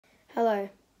Hello,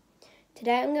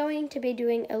 today I'm going to be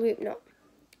doing a loop knot,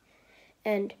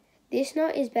 and this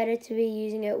knot is better to be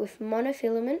using it with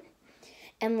monofilament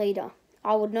and leader.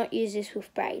 I would not use this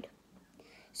with braid.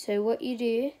 So what you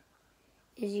do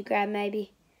is you grab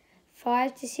maybe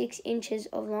 5 to 6 inches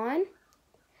of line,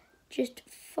 just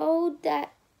fold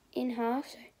that in half,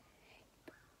 so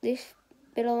this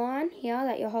bit of line here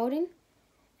that you're holding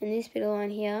and this bit of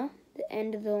line here, the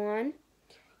end of the line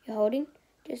you're holding,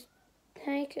 just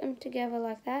take them together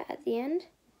like that at the end.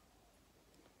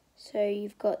 So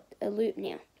you've got a loop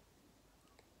now.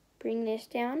 Bring this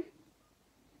down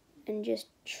and just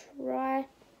try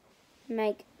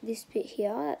make this bit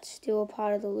here, that's still a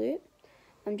part of the loop.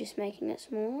 I'm just making it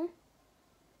smaller.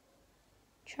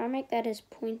 Try make that as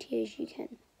pointy as you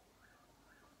can.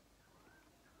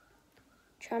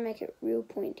 Try make it real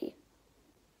pointy.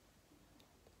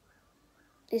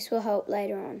 This will help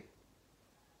later on.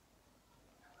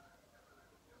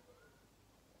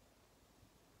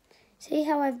 See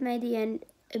how I've made the end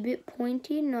a bit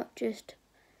pointy, not just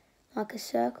like a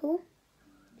circle?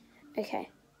 Okay,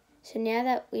 so now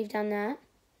that we've done that,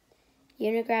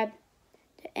 you're going to grab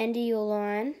the end of your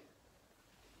line,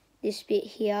 this bit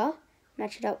here,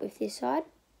 match it up with this side.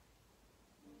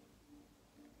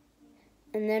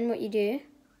 And then what you do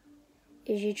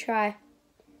is you try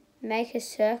make a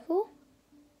circle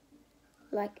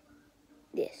like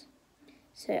this.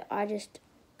 So I just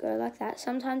go like that.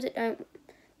 Sometimes it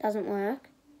doesn't work.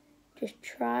 Just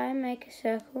try and make a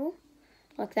circle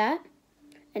like that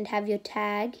and have your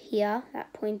tag here,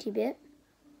 that pointy bit,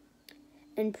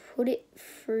 and put it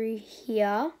through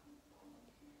here,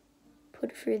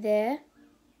 put it through there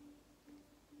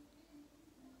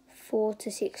 4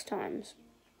 to 6 times.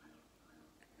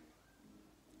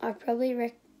 I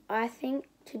think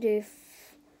to do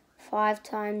 5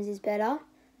 times is better,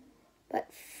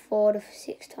 but 4 to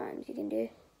 6 times you can do.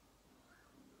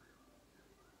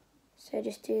 So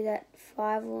just do that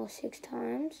 5 or 6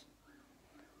 times,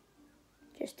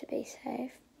 just to be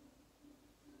safe.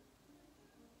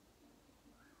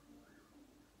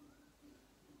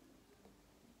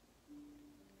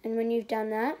 And when you've done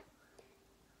that,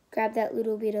 grab that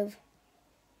little bit of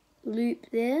loop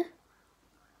there,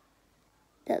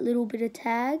 that little bit of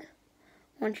tag,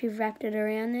 once you've wrapped it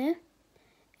around there,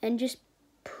 and just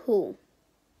pull.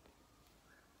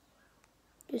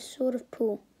 Just sort of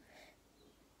pull.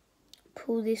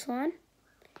 Pull this line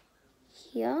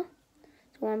here,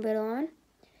 it's one bit of line,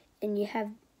 and you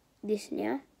have this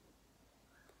now.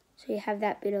 So you have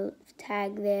that bit of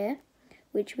tag there,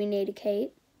 which we need to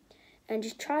keep. And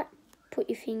just try put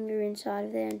your finger inside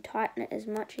of there and tighten it as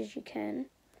much as you can.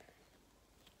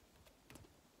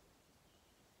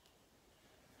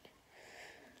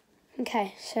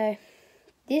 Okay, so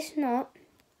this knot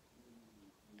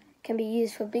can be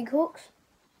used for big hooks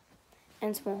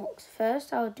and small hooks.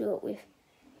 First, I'll do it with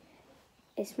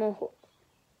a small hook.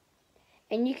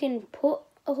 And you can put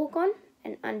a hook on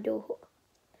and undo a hook.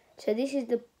 So this is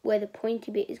where the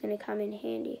pointy bit is going to come in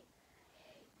handy.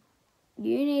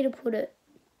 You need to put it,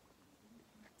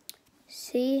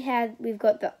 see how we've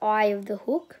got the eye of the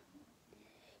hook?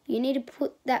 You need to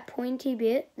put that pointy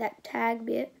bit, that tag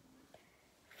bit,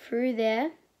 through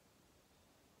there.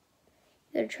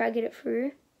 You gotta try to get it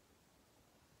through.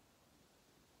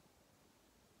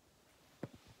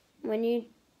 When you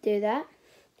do that,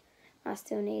 I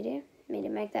still need me to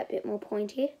make that bit more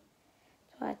pointy.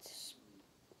 So it's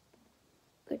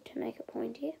good to make it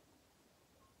pointy.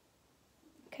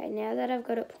 Okay, now that I've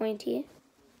got it pointy,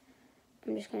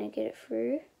 I'm just going to get it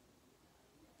through.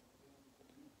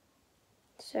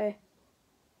 So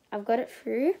I've got it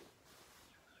through,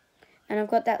 and I've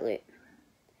got that loop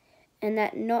and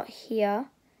that knot here,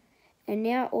 and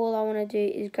now all I want to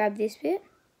do is grab this bit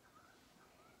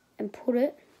and put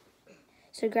it.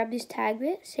 So grab this tag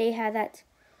bit, see how that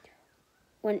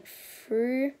went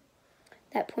through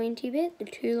that pointy bit, the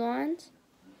 2 lines,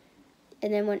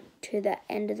 and then went to the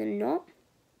end of the knot.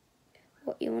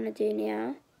 What you want to do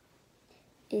now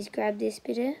is grab this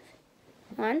bit of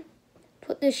one,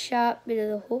 put the sharp bit of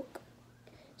the hook,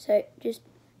 so just,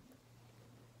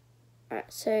 alright,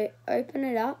 so open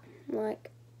it up like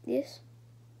this,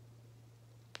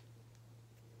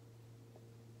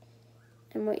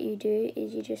 and what you do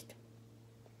is you just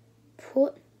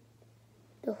put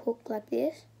the hook like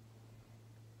this.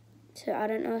 So I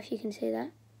don't know if you can see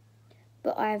that,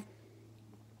 but I've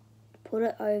put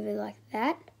it over like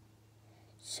that,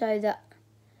 so the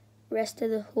rest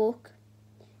of the hook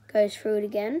goes through it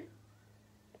again,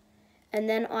 and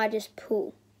then I just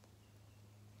pull.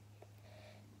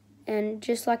 And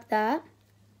just like that,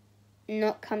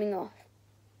 not coming off.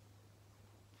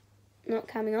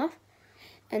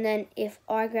 And then if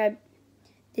I grab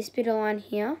this bit of line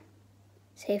here,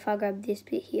 see if I grab this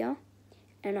bit here,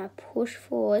 and I push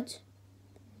forwards,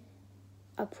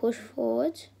 so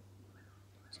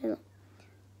look,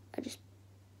 I just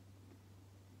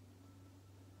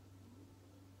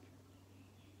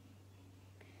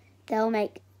that'll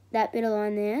make that bit of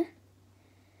line there,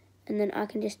 and then I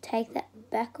can just take that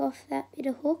back off that bit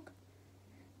of hook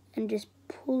and just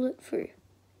pull it through.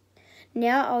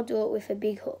 Now I'll do it with a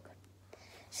big hook.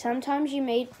 Sometimes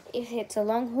if it's a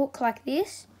long hook like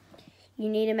this, you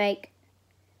need to make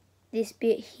this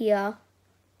bit here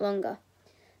longer.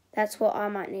 That's what I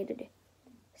might need to do.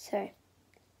 So,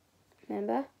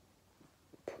 remember,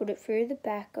 put it through the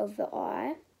back of the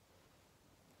eye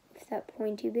with that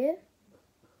pointy bit.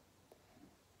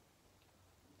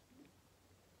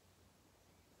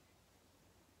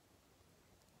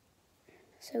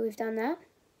 So we've done that.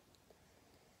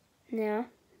 Now,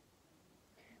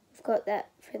 we've got that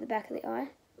through the back of the eye.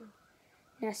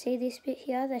 Now see this bit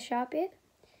here, the sharp bit?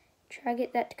 Try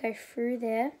get that to go through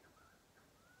there.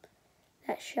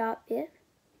 That sharp bit.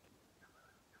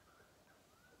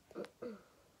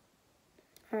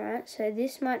 Alright, so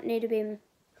this might need to be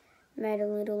made a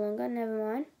little longer, never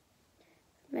mind.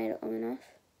 Made it long enough.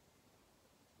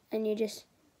 And you just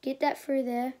get that through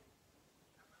there,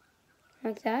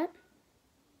 like that.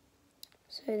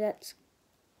 So that's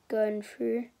going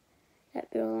through that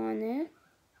bit of line there.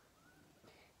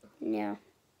 Now,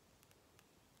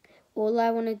 all I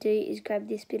want to do is grab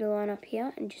this bit of line up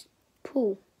here and just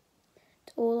pull.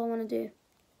 That's all I want to do,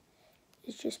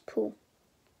 is just pull.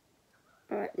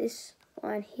 Alright, this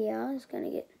line here is going to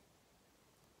get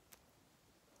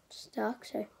stuck,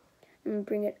 so I'm going to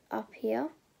bring it up here,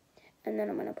 and then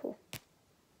I'm going to pull.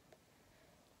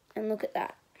 And look at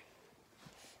that.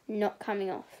 Not coming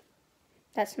off.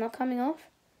 That's not coming off.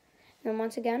 And then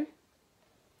once again,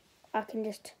 I can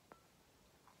just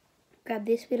grab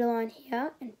this bit of line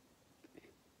here and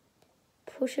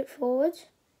push it forwards.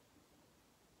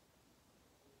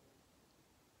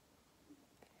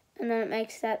 And then it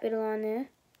makes that bit of line there.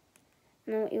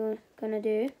 And then what you're going to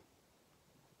do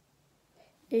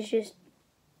is just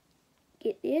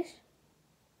get this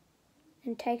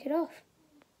and take it off.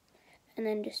 And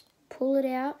then just pull it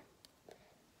out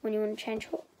when you want to change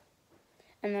hook.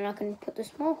 And then I can put the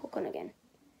small hook on again.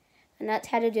 And that's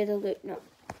how to do the loop knot.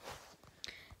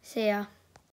 See ya.